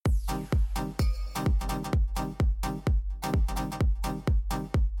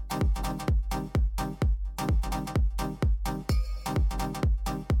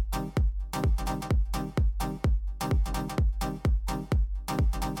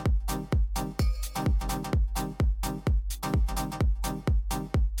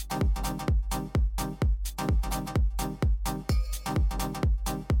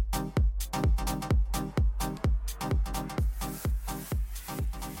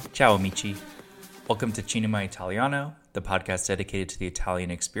Ciao amici. Welcome to Cinema Italiano, the podcast dedicated to the Italian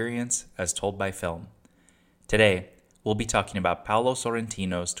experience as told by film. Today, we'll be talking about Paolo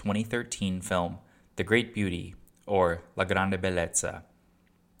Sorrentino's 2013 film, The Great Beauty, or La Grande Bellezza.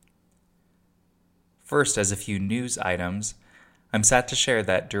 First, as a few news items, I'm sad to share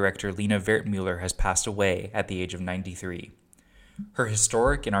that director Lina Wertmuller has passed away at the age of 93. Her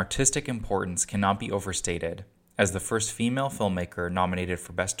historic and artistic importance cannot be overstated, as the first female filmmaker nominated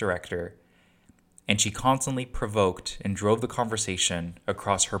for Best Director, and she constantly provoked and drove the conversation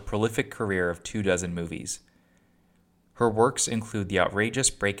across her prolific career of 24 movies. Her works include the outrageous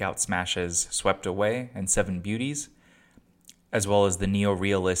breakout smashes Swept Away and Seven Beauties, as well as the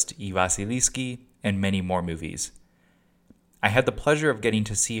neo-realist I Vasilevsky and many more movies. I had the pleasure of getting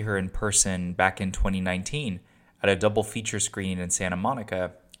to see her in person back in 2019 at a double feature screening in Santa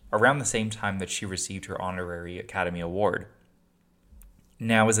Monica, around the same time that she received her honorary Academy Award.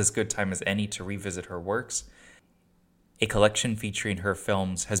 Now is as good time as any to revisit her works. A collection featuring her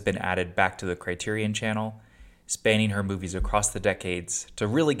films has been added back to the Criterion Channel, spanning her movies across the decades to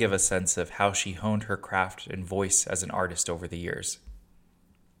really give a sense of how she honed her craft and voice as an artist over the years.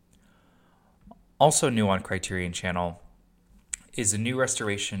 Also new on Criterion Channel is a new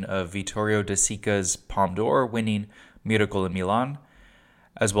restoration of Vittorio De Sica's Palme d'Or winning Miracle in Milan,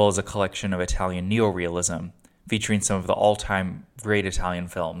 as well as a collection of Italian neorealism, featuring some of the all-time great Italian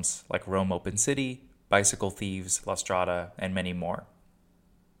films like Rome Open City, Bicycle Thieves, La Strada, and many more.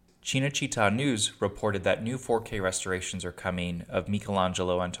 Cinecittà News reported that new 4K restorations are coming of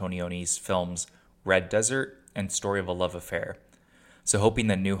Michelangelo Antonioni's films Red Desert and Story of a Love Affair, so hoping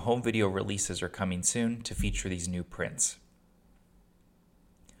that new home video releases are coming soon to feature these new prints.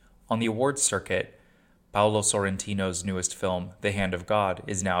 On the awards circuit, Paolo Sorrentino's newest film, The Hand of God,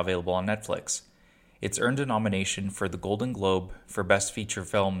 is now available on Netflix. It's earned a nomination for the Golden Globe for Best Feature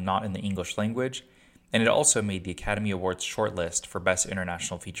Film Not in the English Language, and it also made the Academy Awards shortlist for Best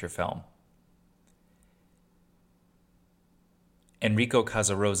International Feature Film. Enrico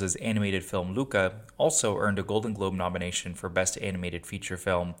Casarosa's animated film Luca also earned a Golden Globe nomination for Best Animated Feature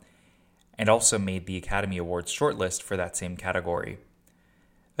Film, and also made the Academy Awards shortlist for that same category.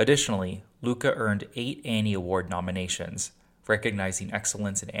 Additionally, Luca earned 8 Annie Award nominations, recognizing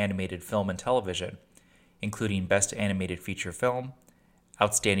excellence in animated film and television, including Best Animated Feature Film,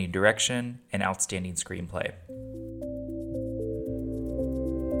 Outstanding Direction, and Outstanding Screenplay.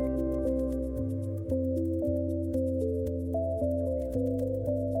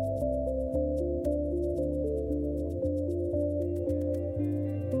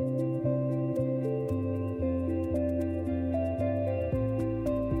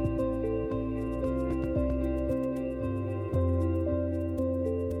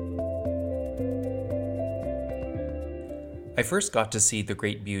 I first got to see The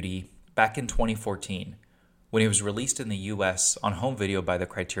Great Beauty back in 2014, when it was released in the US on home video by the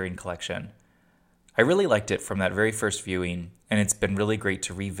Criterion Collection. I really liked it from that very first viewing, and it's been really great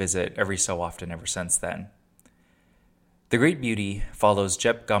to revisit every so often ever since then. The Great Beauty follows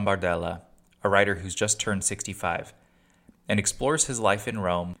Jep Gambardella, a writer who's just turned 65, and explores his life in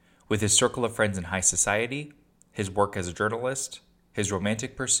Rome with his circle of friends in high society, his work as a journalist, his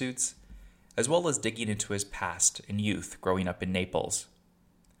romantic pursuits, as well as digging into his past and youth growing up in Naples.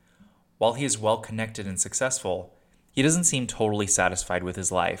 While he is well-connected and successful, he doesn't seem totally satisfied with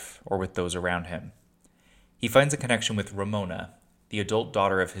his life or with those around him. He finds a connection with Ramona, the adult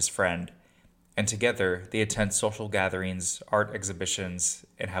daughter of his friend, and together they attend social gatherings, art exhibitions,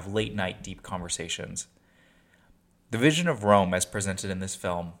 and have late-night deep conversations. The vision of Rome as presented in this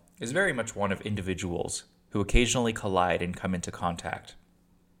film is very much one of individuals who occasionally collide and come into contact.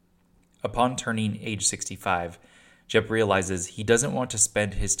 Upon turning age 65, Jep realizes he doesn't want to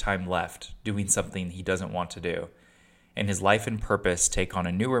spend his time left doing something he doesn't want to do, and his life and purpose take on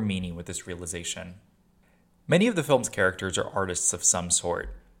a newer meaning with this realization. Many of the film's characters are artists of some sort,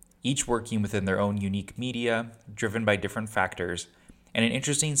 each working within their own unique media, driven by different factors, and an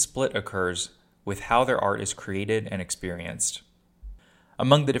interesting split occurs with how their art is created and experienced.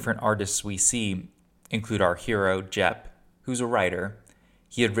 Among the different artists we see include our hero, Jep, who's a writer.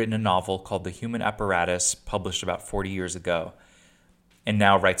 He had written a novel called The Human Apparatus, published about 40 years ago, and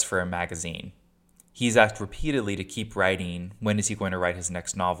now writes for a magazine. He's asked repeatedly to keep writing, when is he going to write his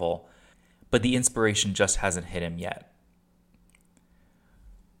next novel, but the inspiration just hasn't hit him yet.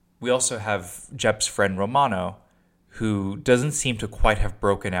 We also have Jep's friend Romano, who doesn't seem to quite have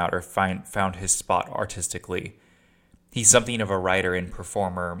broken out or found his spot artistically. He's something of a writer and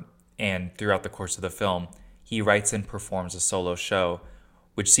performer, and throughout the course of the film, he writes and performs a solo show,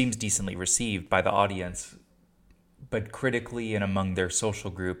 which seems decently received by the audience, but critically and among their social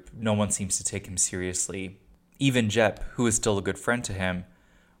group, no one seems to take him seriously. Even Jep, who is still a good friend to him,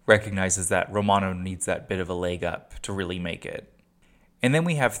 recognizes that Romano needs that bit of a leg up to really make it. And then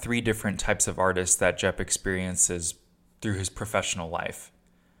we have 3 different types of artists that Jep experiences through his professional life.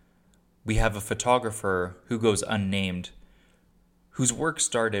 We have a photographer who goes unnamed, whose work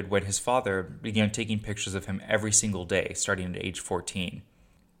started when his father began taking pictures of him every single day, starting at age 14.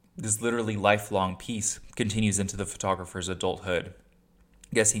 This literally lifelong piece continues into the photographer's adulthood.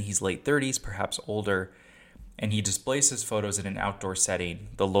 Guessing he's late 30s, perhaps older, and he displays his photos in an outdoor setting,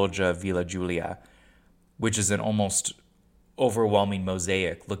 the Loggia Villa Giulia, which is an almost overwhelming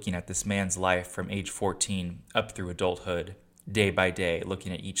mosaic looking at this man's life from age 14 up through adulthood, day by day,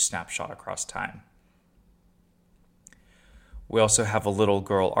 looking at each snapshot across time. We also have a little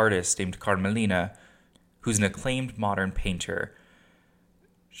girl artist named Carmelina, who's an acclaimed modern painter.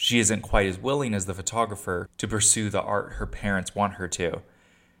 She isn't quite as willing as the photographer to pursue the art her parents want her to.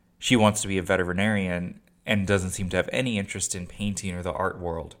 She wants to be a veterinarian and doesn't seem to have any interest in painting or the art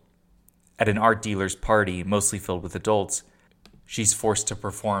world. At an art dealer's party, mostly filled with adults, she's forced to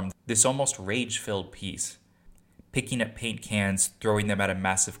perform this almost rage-filled piece, picking up paint cans, throwing them at a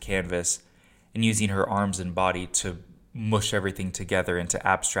massive canvas, and using her arms and body to mush everything together into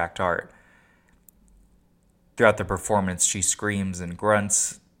abstract art. Throughout the performance, she screams and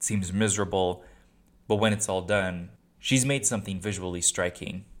grunts, seems miserable, but when it's all done, she's made something visually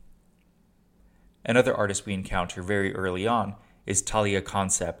striking. Another artist we encounter very early on is Talia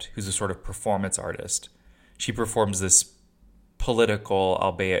Concept, who's a sort of performance artist. She performs this political,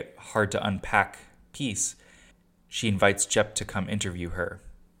 albeit hard to unpack piece. She invites Jep to come interview her.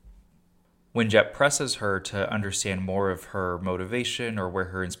 When Jep presses her to understand more of her motivation or where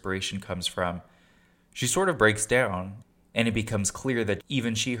her inspiration comes from, she sort of breaks down, and it becomes clear that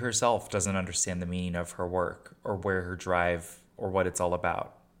even she herself doesn't understand the meaning of her work or where her drive or what it's all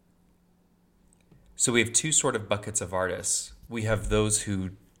about. So we have 2 sort of buckets of artists. We have those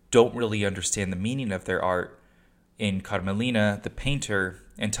who don't really understand the meaning of their art in Carmelina, the painter,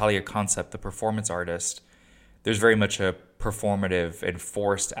 and Talia Concept, the performance artist. There's very much a performative and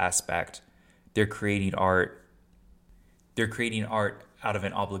forced aspect. They're creating art out of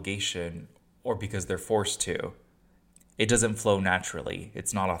an obligation or because they're forced to. It doesn't flow naturally.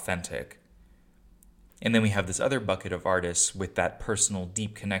 It's not authentic. And then we have this other bucket of artists with that personal,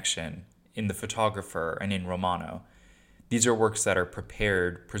 deep connection in the photographer and in Romano. These are works that are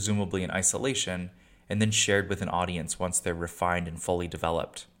prepared, presumably in isolation, and then shared with an audience once they're refined and fully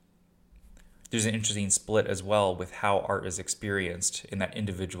developed. There's an interesting split as well with how art is experienced in that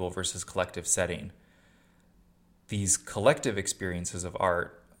individual versus collective setting. These collective experiences of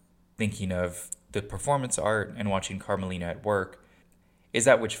art, thinking of the performance art and watching Carmelina at work, is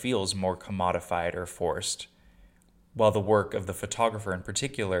that which feels more commodified or forced, while the work of the photographer in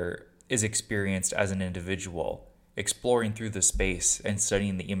particular is experienced as an individual, exploring through the space and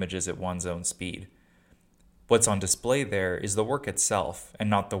studying the images at one's own speed. What's on display there is the work itself and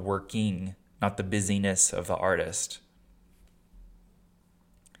not the working, not the busyness of the artist.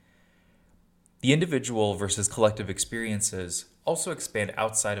 The individual versus collective experiences also expand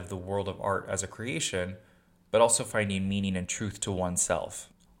outside of the world of art as a creation, but also finding meaning and truth to oneself,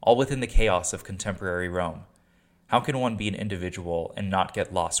 all within the chaos of contemporary Rome. How can one be an individual and not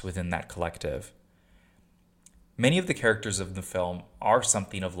get lost within that collective? Many of the characters of the film are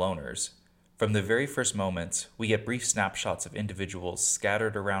something of loners. From the very first moments, we get brief snapshots of individuals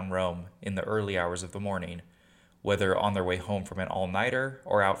scattered around Rome in the early hours of the morning, whether on their way home from an all-nighter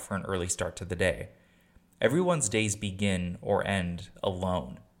or out for an early start to the day. Everyone's days begin or end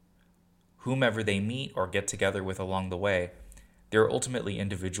alone. Whomever they meet or get together with along the way, they're ultimately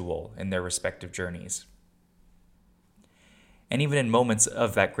individual in their respective journeys. And even in moments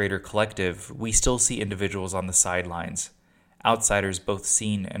of that greater collective, we still see individuals on the sidelines, outsiders both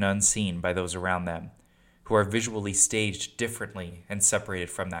seen and unseen by those around them, who are visually staged differently and separated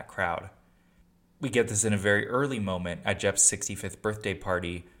from that crowd. We get this in a very early moment at Jep's 65th birthday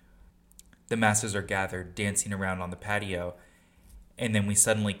party. The masses are gathered, dancing around on the patio, and then we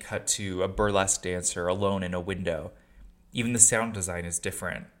suddenly cut to a burlesque dancer alone in a window. Even the sound design is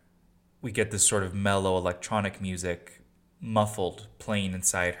different. We get this sort of mellow electronic music, muffled, playing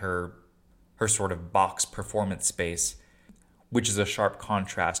inside her sort of box performance space, which is a sharp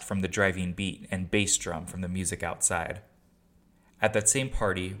contrast from the driving beat and bass drum from the music outside. At that same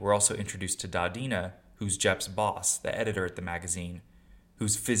party, we're also introduced to Dardina, who's Jep's boss, the editor at the magazine,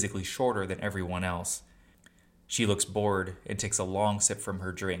 who's physically shorter than everyone else. She looks bored and takes a long sip from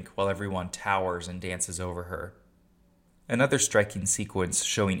her drink while everyone towers and dances over her. Another striking sequence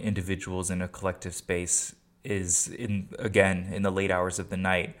showing individuals in a collective space is in the late hours of the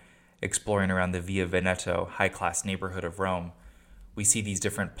night, exploring around the Via Veneto high-class neighborhood of Rome. We see these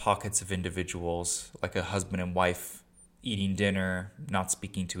different pockets of individuals, like a husband and wife eating dinner, not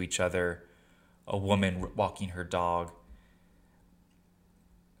speaking to each other, a woman walking her dog.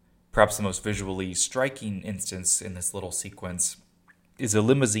 Perhaps the most visually striking instance in this little sequence is a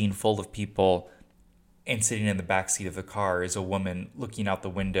limousine full of people, and sitting in the back seat of the car is a woman looking out the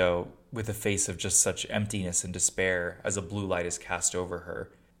window with a face of just such emptiness and despair as a blue light is cast over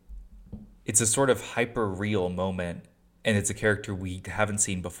her. It's a sort of hyper-real moment, and it's a character we haven't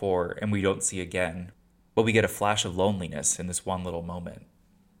seen before and we don't see again, but we get a flash of loneliness in this one little moment.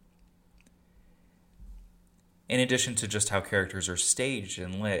 In addition to just how characters are staged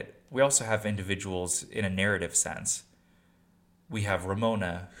and lit, we also have individuals in a narrative sense. We have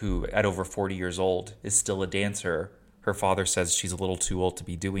Ramona, who at over 40 years old is still a dancer. Her father says she's a little too old to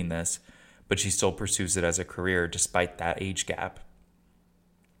be doing this, but she still pursues it as a career despite that age gap.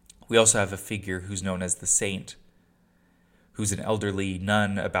 We also have a figure who's known as the Saint, who's an elderly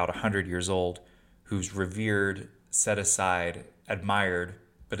nun about 100 years old, who's revered, set aside, admired,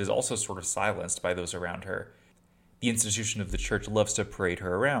 but is also sort of silenced by those around her. The institution of the church loves to parade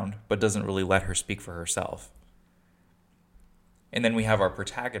her around, but doesn't really let her speak for herself. And then we have our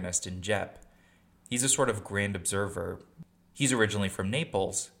protagonist in Jep. He's a sort of grand observer. He's originally from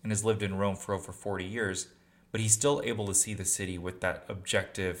Naples and has lived in Rome for over 40 years, but he's still able to see the city with that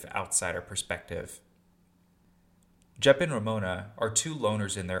objective outsider perspective. Jep and Ramona are two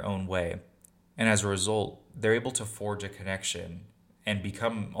loners in their own way, and as a result, they're able to forge a connection and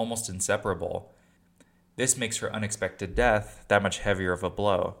become almost inseparable. This makes her unexpected death that much heavier of a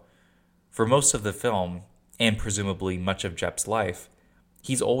blow. For most of the film, and presumably much of Jep's life,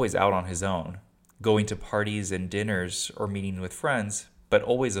 he's always out on his own, going to parties and dinners or meeting with friends, but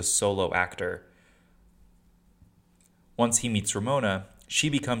always a solo actor. Once he meets Ramona, she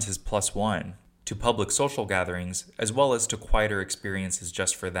becomes his plus one to public social gatherings as well as to quieter experiences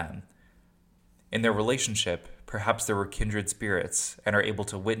just for them. In their relationship, perhaps there were kindred spirits and are able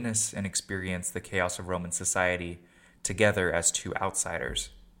to witness and experience the chaos of Roman society together as two outsiders.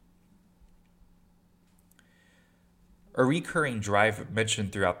 A recurring drive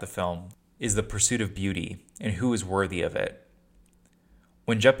mentioned throughout the film is the pursuit of beauty and who is worthy of it.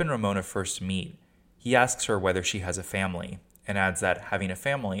 When Jep and Ramona first meet, he asks her whether she has a family and adds that having a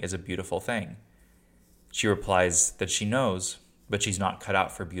family is a beautiful thing. She replies that she knows, but she's not cut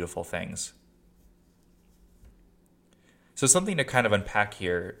out for beautiful things. So something to kind of unpack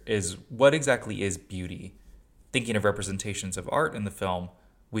here is what exactly is beauty? Thinking of representations of art in the film,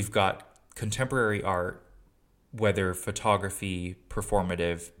 we've got contemporary art, whether photography,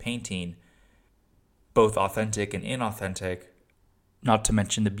 performative, painting, both authentic and inauthentic, not to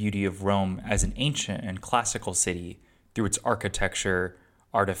mention the beauty of Rome as an ancient and classical city through its architecture,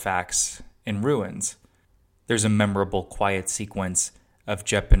 artifacts, and ruins. There's a memorable quiet sequence of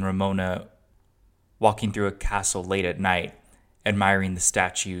Jep and Ramona walking through a castle late at night, admiring the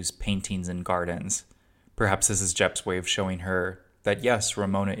statues, paintings, and gardens. Perhaps this is Jep's way of showing her that yes,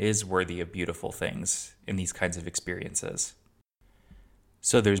 Ramona is worthy of beautiful things in these kinds of experiences.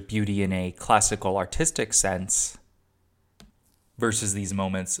 So there's beauty in a classical artistic sense versus these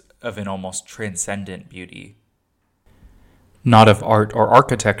moments of an almost transcendent beauty. Not of art or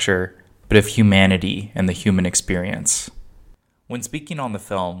architecture, but of humanity and the human experience. When speaking on the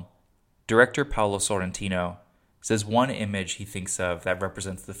film, director Paolo Sorrentino says one image he thinks of that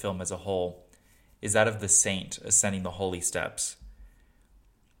represents the film as a whole is that of the saint ascending the holy steps.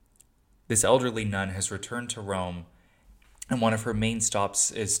 This elderly nun has returned to Rome, and one of her main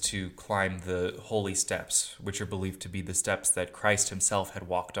stops is to climb the holy steps, which are believed to be the steps that Christ himself had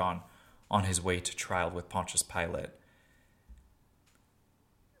walked on his way to trial with Pontius Pilate.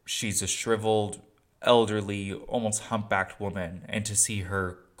 She's a shriveled, elderly, almost humpbacked woman, and to see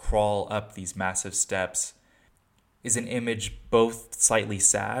her crawl up these massive steps is an image both slightly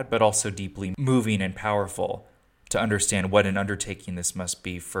sad but also deeply moving and powerful to understand what an undertaking this must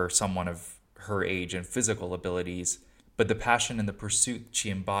be for someone of her age and physical abilities, but the passion and the pursuit she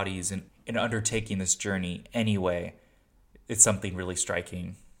embodies in undertaking this journey anyway, it's something really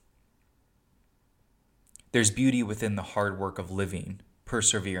striking. There's beauty within the hard work of living,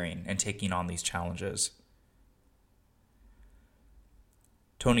 persevering, and taking on these challenges.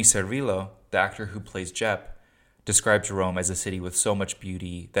 Tony Servillo, the actor who plays Jep, describes Rome as a city with so much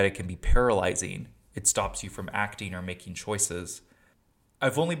beauty that it can be paralyzing. It stops you from acting or making choices.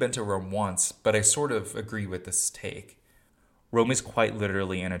 I've only been to Rome once, but I sort of agree with this take. Rome is quite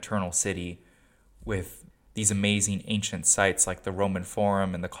literally an eternal city with these amazing ancient sites like the Roman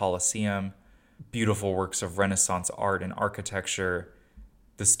Forum and the Colosseum, beautiful works of Renaissance art and architecture,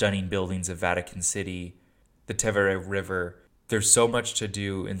 the stunning buildings of Vatican City, the Tevere River. There's so much to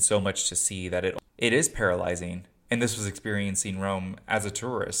do and so much to see that it is paralyzing. And this was experiencing Rome as a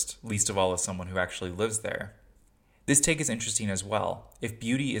tourist, least of all as someone who actually lives there. This take is interesting as well. If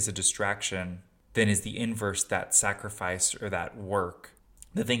beauty is a distraction, then is the inverse that sacrifice or that work,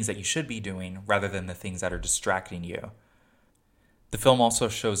 the things that you should be doing rather than the things that are distracting you. The film also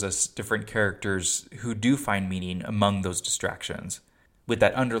shows us different characters who do find meaning among those distractions, with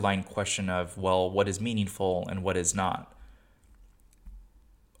that underlying question of, well, what is meaningful and what is not?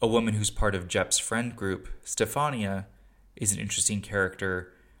 A woman who's part of Jep's friend group, Stefania, is an interesting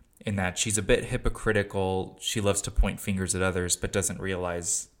character in that she's a bit hypocritical. She loves to point fingers at others, but doesn't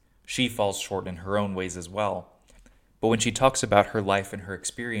realize she falls short in her own ways as well. But when she talks about her life and her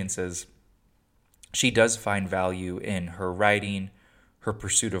experiences, she does find value in her writing, her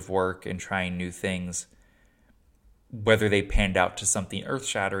pursuit of work, and trying new things. Whether they panned out to something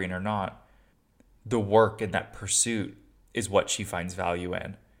earth-shattering or not, the work and that pursuit is what she finds value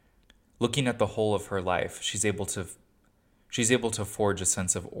in. Looking at the whole of her life, she's able to forge a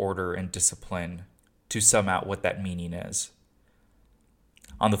sense of order and discipline to sum out what that meaning is.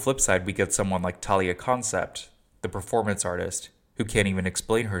 On the flip side, we get someone like Talia Concept, the performance artist, who can't even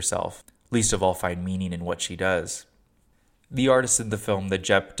explain herself, least of all find meaning in what she does. The artists in the film that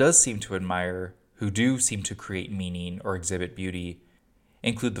Jep does seem to admire, who do seem to create meaning or exhibit beauty,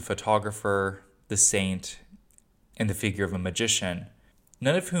 include the photographer, the saint, and the figure of a magician,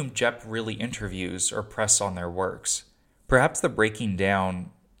 none of whom Jep really interviews or press on their works. Perhaps the breaking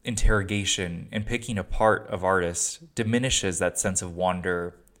down, interrogation, and picking apart of artists diminishes that sense of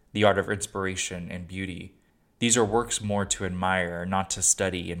wonder, the art of inspiration, and beauty. These are works more to admire, not to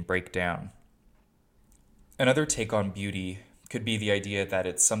study and break down. Another take on beauty could be the idea that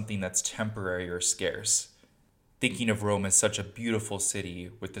it's something that's temporary or scarce. Thinking of Rome as such a beautiful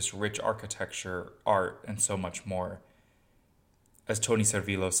city with this rich architecture, art, and so much more. As Tony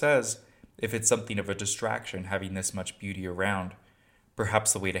Servillo says, if it's something of a distraction having this much beauty around,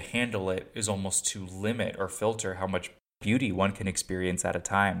 perhaps the way to handle it is almost to limit or filter how much beauty one can experience at a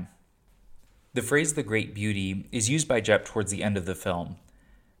time. The phrase "the great beauty" is used by Jep towards the end of the film.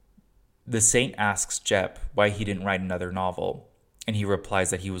 The saint asks Jep why he didn't write another novel, and he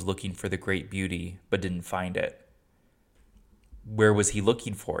replies that he was looking for the great beauty but didn't find it. Where was he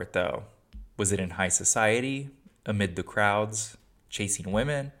looking for it, though? Was it in high society, amid the crowds, chasing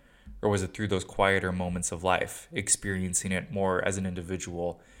women, or was it through those quieter moments of life, experiencing it more as an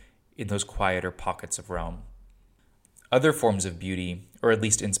individual in those quieter pockets of Rome? Other forms of beauty, or at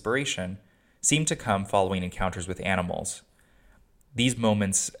least inspiration, seem to come following encounters with animals. These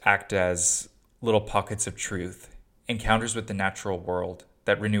moments act as little pockets of truth, encounters with the natural world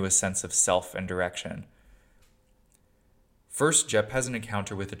that renew a sense of self and direction. First, Jep has an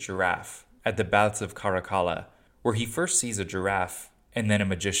encounter with a giraffe at the Baths of Caracalla, where he first sees a giraffe and then a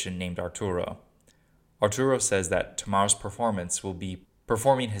magician named Arturo. Arturo says that tomorrow's performance will be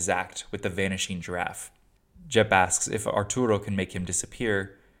performing his act with the vanishing giraffe. Jep asks if Arturo can make him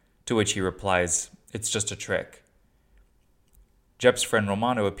disappear, to which he replies, "It's just a trick." Jep's friend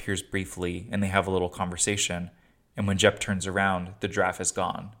Romano appears briefly, and they have a little conversation, and when Jep turns around, the giraffe is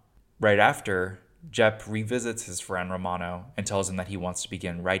gone. Right after, Jep revisits his friend Romano and tells him that he wants to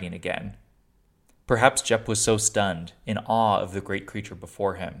begin writing again. Perhaps Jep was so stunned, in awe of the great creature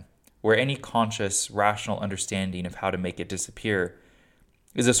before him, where any conscious, rational understanding of how to make it disappear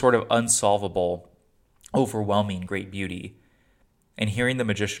is a sort of unsolvable, overwhelming great beauty. And hearing the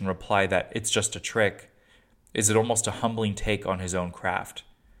magician reply that it's just a trick is it almost a humbling take on his own craft.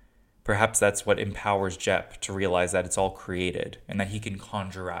 Perhaps that's what empowers Jep to realize that it's all created and that he can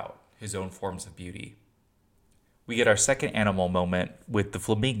conjure out his own forms of beauty. We get our second animal moment with the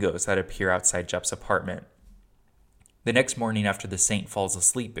flamingos that appear outside Jep's apartment. The next morning after the saint falls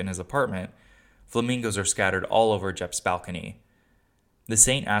asleep in his apartment, flamingos are scattered all over Jep's balcony. The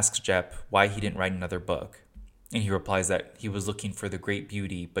saint asks Jep why he didn't write another book, and he replies that he was looking for the great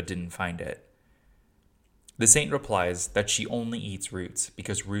beauty but didn't find it. The saint replies that she only eats roots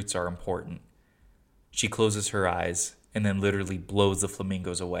because roots are important. She closes her eyes and then literally blows the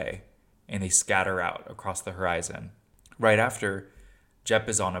flamingos away, and they scatter out across the horizon. Right after, Jep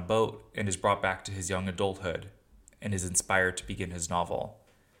is on a boat and is brought back to his young adulthood and is inspired to begin his novel.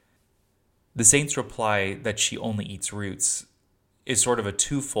 The saint's reply that she only eats roots is sort of a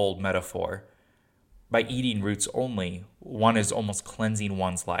twofold metaphor. By eating roots only, one is almost cleansing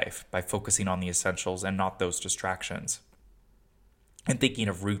one's life by focusing on the essentials and not those distractions. And thinking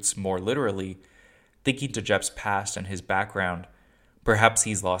of roots more literally, thinking to Jep's past and his background, Perhaps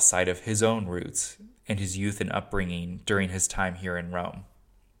he's lost sight of his own roots and his youth and upbringing during his time here in Rome.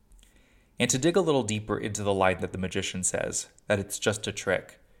 And to dig a little deeper into the line that the magician says, that it's just a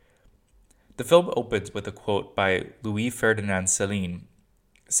trick, the film opens with a quote by Louis Ferdinand Céline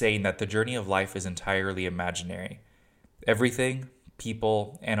saying that the journey of life is entirely imaginary. Everything,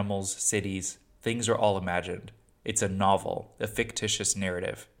 people, animals, cities, things are all imagined. It's a novel, a fictitious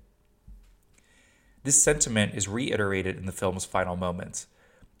narrative. This sentiment is reiterated in the film's final moments.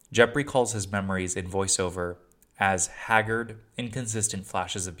 Jep recalls his memories in voiceover as haggard, inconsistent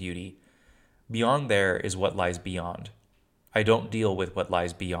flashes of beauty. Beyond there is what lies beyond. I don't deal with what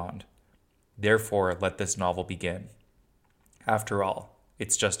lies beyond. Therefore, let this novel begin. After all,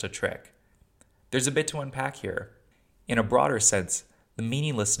 it's just a trick. There's a bit to unpack here. In a broader sense, the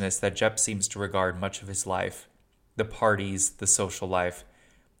meaninglessness that Jep seems to regard much of his life, the parties, the social life,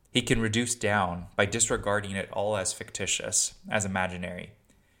 he can reduce down by disregarding it all as fictitious, as imaginary.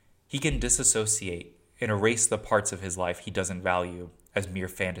 He can disassociate and erase the parts of his life he doesn't value as mere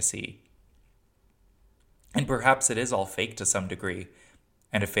fantasy. And perhaps it is all fake to some degree,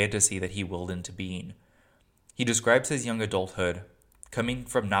 and a fantasy that he willed into being. He describes his young adulthood, coming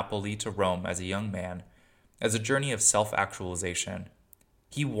from Napoli to Rome as a young man, as a journey of self-actualization.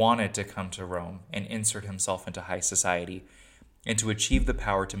 He wanted to come to Rome and insert himself into high society, and to achieve the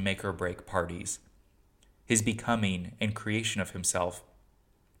power to make or break parties. His becoming and creation of himself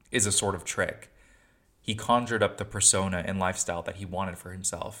is a sort of trick. He conjured up the persona and lifestyle that he wanted for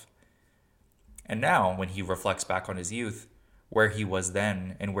himself. And now, when he reflects back on his youth, where he was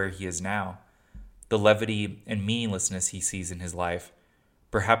then and where he is now, the levity and meaninglessness he sees in his life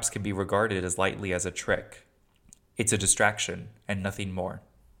perhaps can be regarded as lightly as a trick. It's a distraction and nothing more.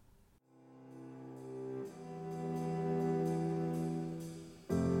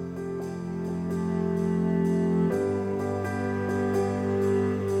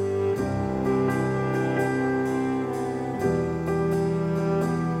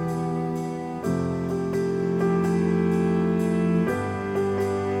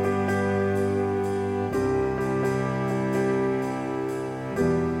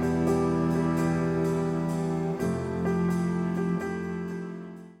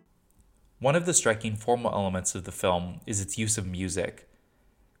 One of the striking formal elements of the film is its use of music.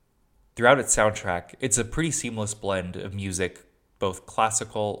 Throughout its soundtrack, it's a pretty seamless blend of music, both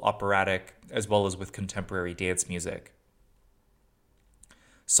classical, operatic, as well as with contemporary dance music.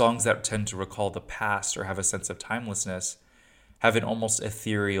 Songs that tend to recall the past or have a sense of timelessness have an almost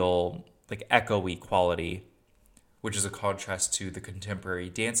ethereal, echoey quality, which is a contrast to the contemporary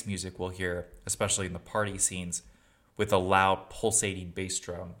dance music we'll hear, especially in the party scenes, with a loud, pulsating bass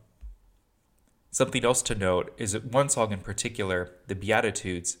drum. Something else to note is that one song in particular, the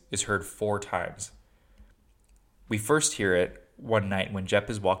Beatitudes, is heard 4 times. We first hear it one night when Jep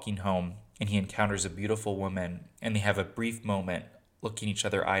is walking home and he encounters a beautiful woman, and they have a brief moment looking each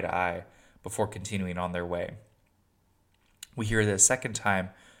other eye to eye before continuing on their way. We hear it a second time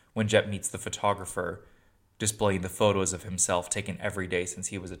when Jep meets the photographer, displaying the photos of himself taken every day since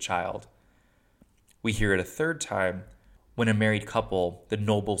he was a child. We hear it a third time when a married couple, the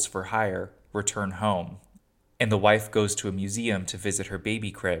Nobles for Hire, return home, and the wife goes to a museum to visit her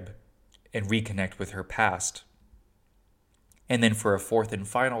baby crib and reconnect with her past. And then for a fourth and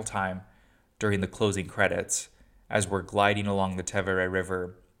final time, during the closing credits, as we're gliding along the Tevere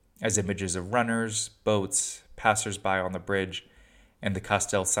River, as images of runners, boats, passers-by on the bridge, and the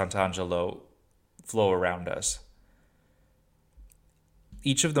Castel Sant'Angelo flow around us.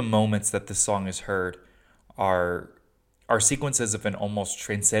 Each of the moments that this song is heard are sequences of an almost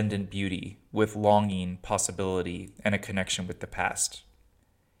transcendent beauty with longing, possibility, and a connection with the past.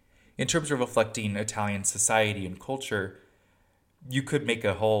 In terms of reflecting Italian society and culture, you could make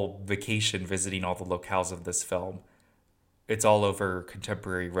a whole vacation visiting all the locales of this film. It's all over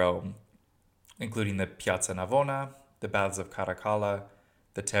contemporary Rome, including the Piazza Navona, the Baths of Caracalla,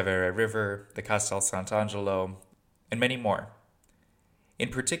 the Tevere River, the Castel Sant'Angelo, and many more. In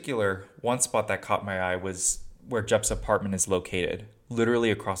particular, one spot that caught my eye was where Jep's apartment is located,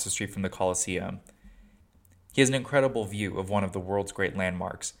 literally across the street from the Colosseum. He has an incredible view of one of the world's great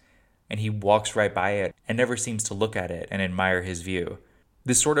landmarks, and he walks right by it and never seems to look at it and admire his view.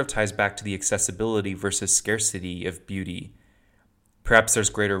 This sort of ties back to the accessibility versus scarcity of beauty. Perhaps there's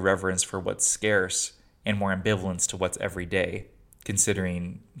greater reverence for what's scarce and more ambivalence to what's everyday,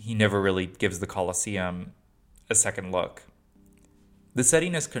 considering he never really gives the Colosseum a second look. The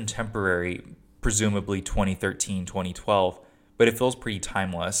setting is contemporary, presumably 2013, 2012, but it feels pretty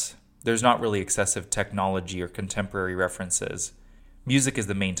timeless. There's not really excessive technology or contemporary references. Music is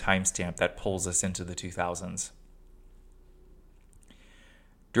the main timestamp that pulls us into the 2000s.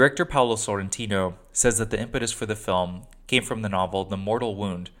 Director Paolo Sorrentino says that the impetus for the film came from the novel The Mortal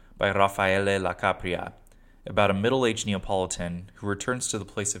Wound by Raffaele La Capria, about a middle-aged Neapolitan who returns to the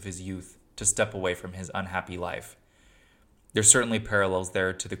place of his youth to step away from his unhappy life. There's certainly parallels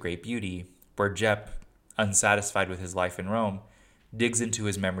there to The Great Beauty, where Jep, unsatisfied with his life in Rome, digs into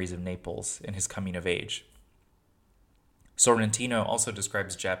his memories of Naples and his coming of age. Sorrentino also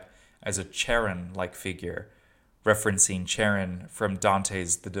describes Jep as a Charon-like figure, referencing Charon from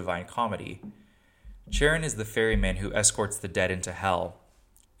Dante's The Divine Comedy. Charon is the ferryman who escorts the dead into hell,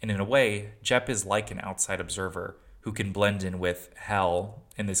 and in a way, Jep is like an outside observer who can blend in with hell,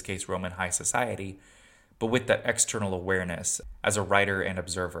 in this case Roman high society, but with that external awareness as a writer and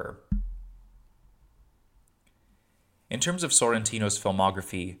observer. In terms of Sorrentino's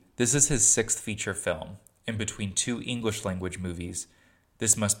filmography, this is his sixth feature film, in between two English-language movies.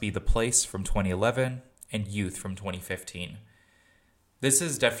 This must be The Place from 2011 and Youth from 2015. This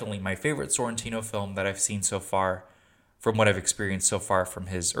is definitely my favorite Sorrentino film that I've seen so far. From what I've experienced so far from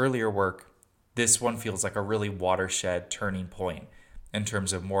his earlier work, this one feels like a really watershed turning point in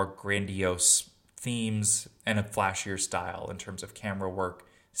terms of more grandiose themes and a flashier style in terms of camera work,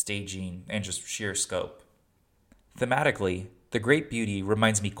 staging, and just sheer scope. Thematically, The Great Beauty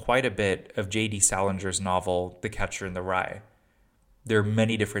reminds me quite a bit of J.D. Salinger's novel The Catcher in the Rye. There are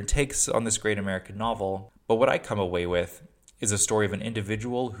many different takes on this great American novel, but what I come away with is a story of an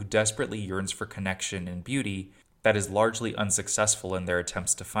individual who desperately yearns for connection and beauty that is largely unsuccessful in their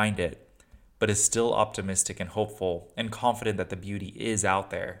attempts to find it, but is still optimistic and hopeful and confident that the beauty is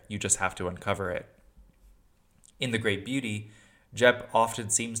out there, you just have to uncover it. In The Great Beauty, Jep often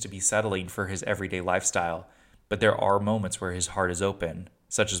seems to be settling for his everyday lifestyle, but there are moments where his heart is open,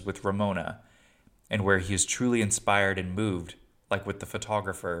 such as with Ramona, and where he is truly inspired and moved, like with the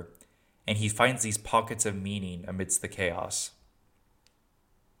photographer, and he finds these pockets of meaning amidst the chaos.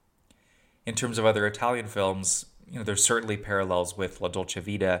 In terms of other Italian films, there's certainly parallels with La Dolce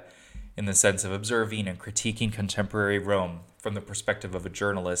Vita in the sense of observing and critiquing contemporary Rome from the perspective of a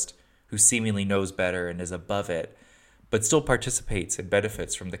journalist who seemingly knows better and is above it, but still participates and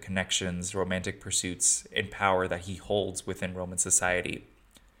benefits from the connections, romantic pursuits, and power that he holds within Roman society.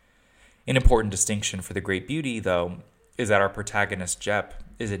 An important distinction for The Great Beauty, though, is that our protagonist Jep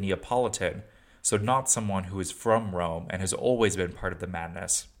is a Neapolitan, so not someone who is from Rome and has always been part of the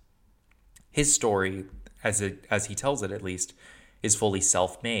madness. His story, as he tells it at least, is fully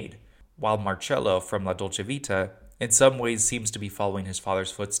self-made, while Marcello from La Dolce Vita in some ways seems to be following his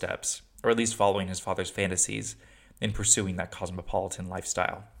father's footsteps, or at least following his father's fantasies in pursuing that cosmopolitan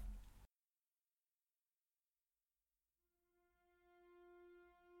lifestyle.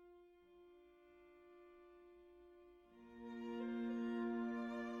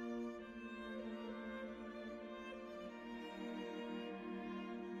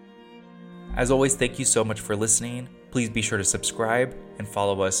 As always, thank you so much for listening. Please be sure to subscribe and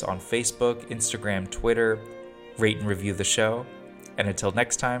follow us on Facebook, Instagram, Twitter, rate and review the show. And until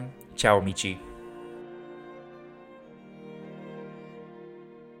next time, ciao amici.